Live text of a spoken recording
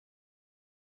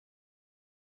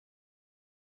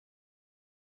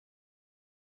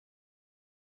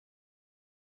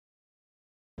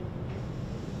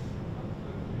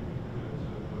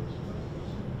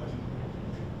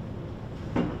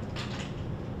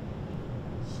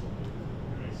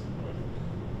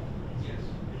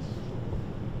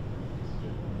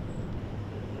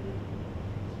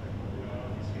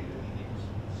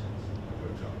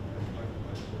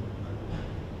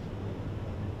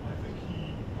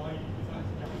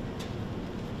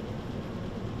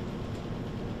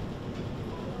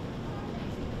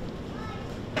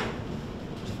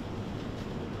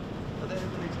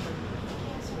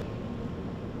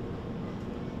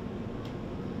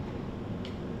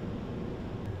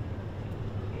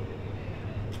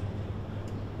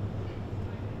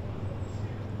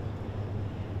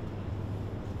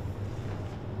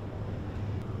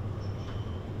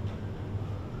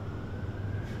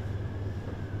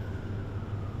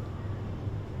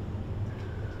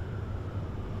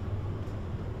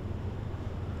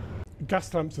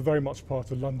Gas lamps are very much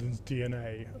part of London's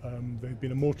DNA. They've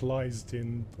been immortalised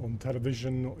on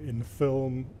television, in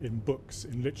film, in books,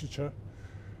 in literature.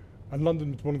 And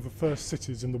London was one of the first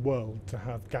cities in the world to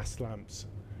have gas lamps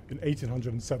in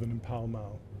 1807 in Pall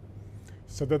Mall.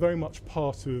 So they're very much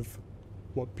part of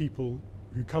what people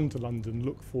who come to London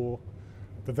look for.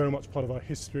 They're very much part of our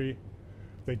history.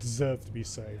 They deserve to be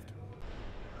saved.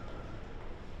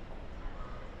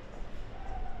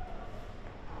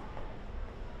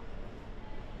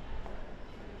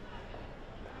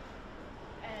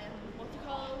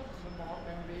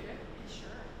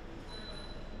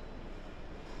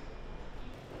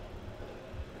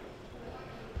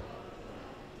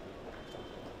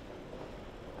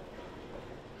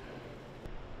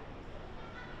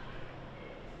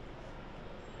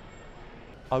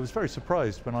 I was very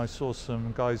surprised when I saw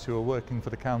some guys who were working for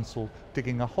the council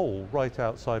digging a hole right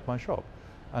outside my shop.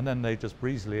 And then they just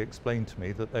breezily explained to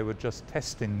me that they were just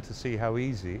testing to see how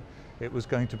easy it was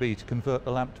going to be to convert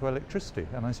the lamp to electricity.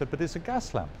 And I said, but it's a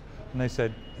gas lamp. And they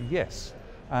said, yes.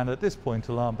 And at this point,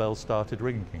 alarm bells started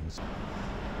ringing.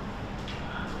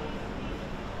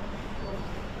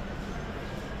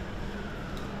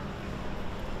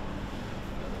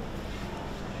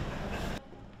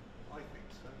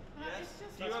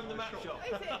 Do you own the map shop?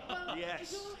 Is it? Well,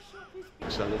 yes. your shop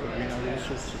is... So that we know all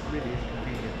sorts of really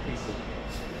inconvenient people.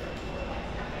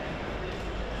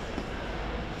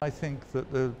 I think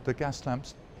that the gas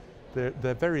lamps,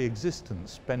 their very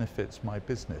existence benefits my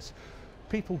business.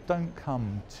 People don't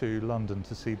come to London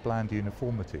to see bland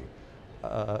uniformity.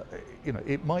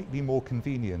 It might be more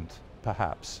convenient,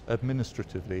 perhaps,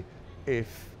 administratively,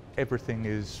 if everything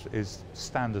is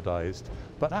standardised,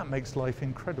 but that makes life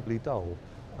incredibly dull.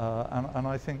 And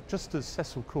I think just as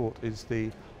Cecil Court is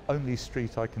the only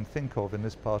street I can think of in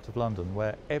this part of London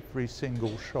where every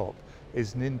single shop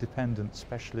is an independent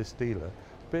specialist dealer,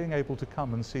 being able to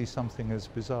come and see something as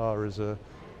bizarre as a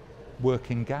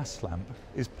working gas lamp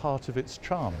is part of its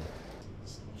charm.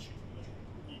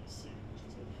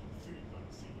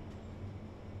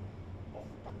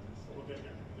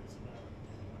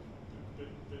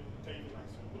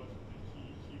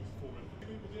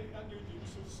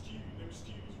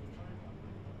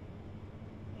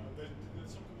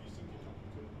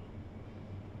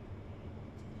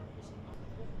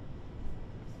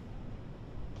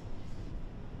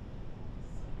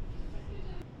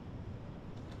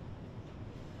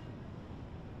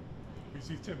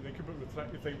 You see, Tim, they could put the threat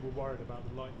if they were worried about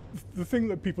the light. The thing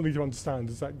that people need to understand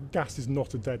is that gas is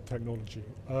not a dead technology.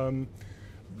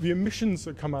 The emissions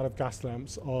that come out of gas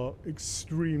lamps are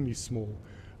extremely small.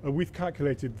 We've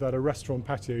calculated that a restaurant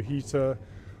patio heater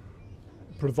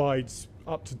provides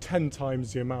up to 10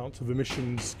 times the amount of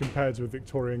emissions compared to a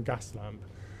Victorian gas lamp.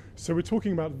 So we're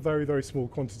talking about very, very small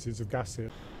quantities of gas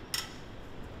here.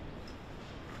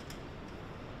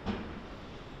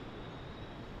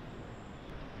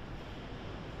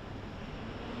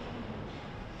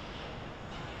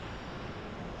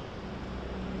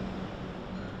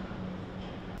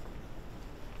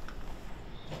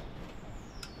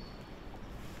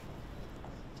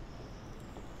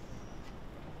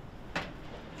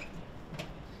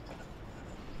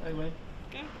 Anyway.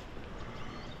 Go.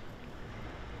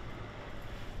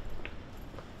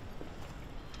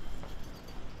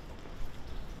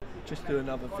 Just do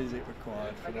another visit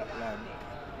required for that lamp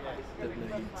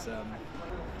that needs,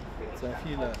 so if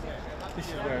you look, this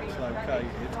is where it's located.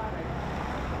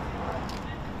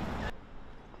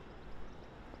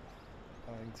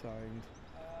 Maintained.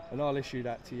 And I'll issue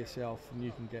that to yourself and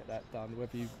you can get that done,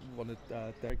 whether you want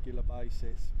a regular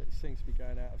basis, but it seems to be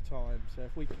going out of time, so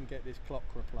if we can get this clock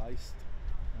replaced.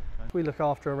 Okay. We look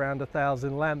after around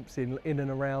 1,000 lamps in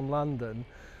and around London,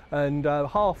 and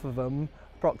half of them,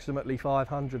 approximately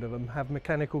 500 of them, have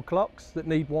mechanical clocks that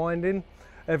need winding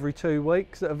every 2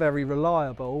 weeks, that are very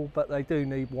reliable, but they do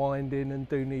need winding and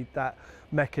do need that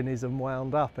mechanism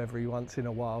wound up every once in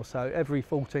a while. So every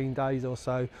 14 days or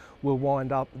so we'll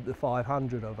wind up the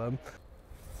 500 of them.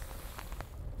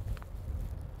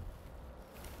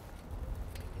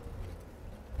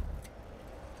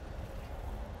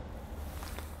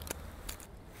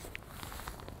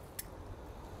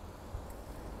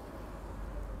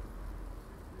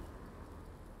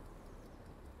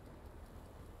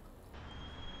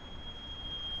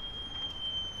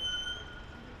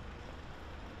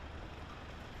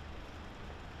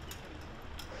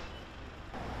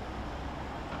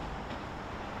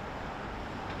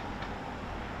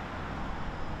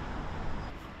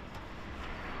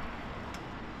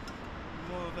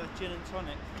 More of a gin and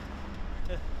tonic.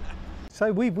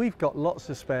 So we've got lots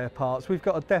of spare parts. We've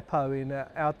got a depot in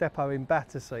our depot in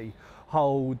Battersea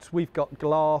holds. We've got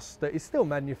glass that is still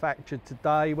manufactured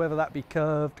today, whether that be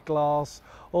curved glass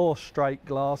or straight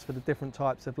glass for the different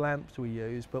types of lamps we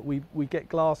use. But we get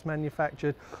glass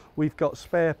manufactured. We've got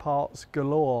spare parts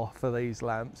galore for these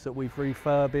lamps that we've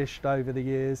refurbished over the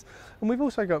years. And we've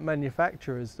also got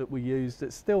manufacturers that we use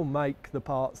that still make the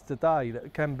parts today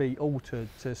that can be altered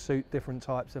to suit different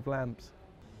types of lamps.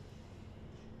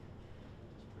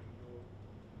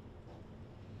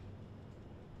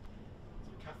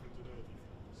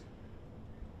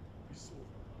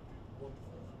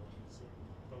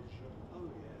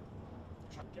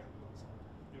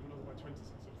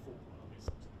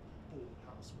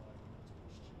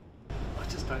 I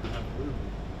just don't have room.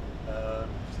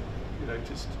 You know,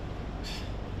 just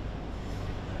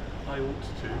I ought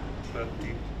to, but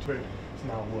It's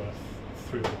now worth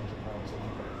 £300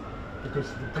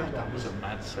 because that was a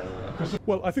mad sell.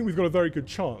 Well, I think we've got a very good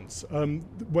chance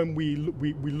when we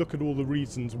look at all the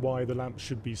reasons why the lamps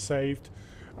should be saved,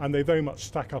 and they very much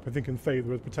stack up, I think, in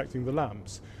favour of protecting the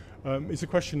lamps. It's a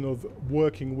question of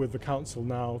working with the council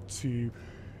now to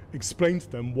explain to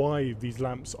them why these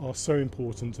lamps are so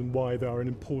important and why they are an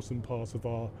important part of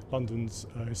our London's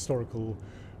historical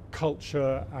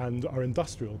culture and our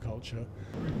industrial culture.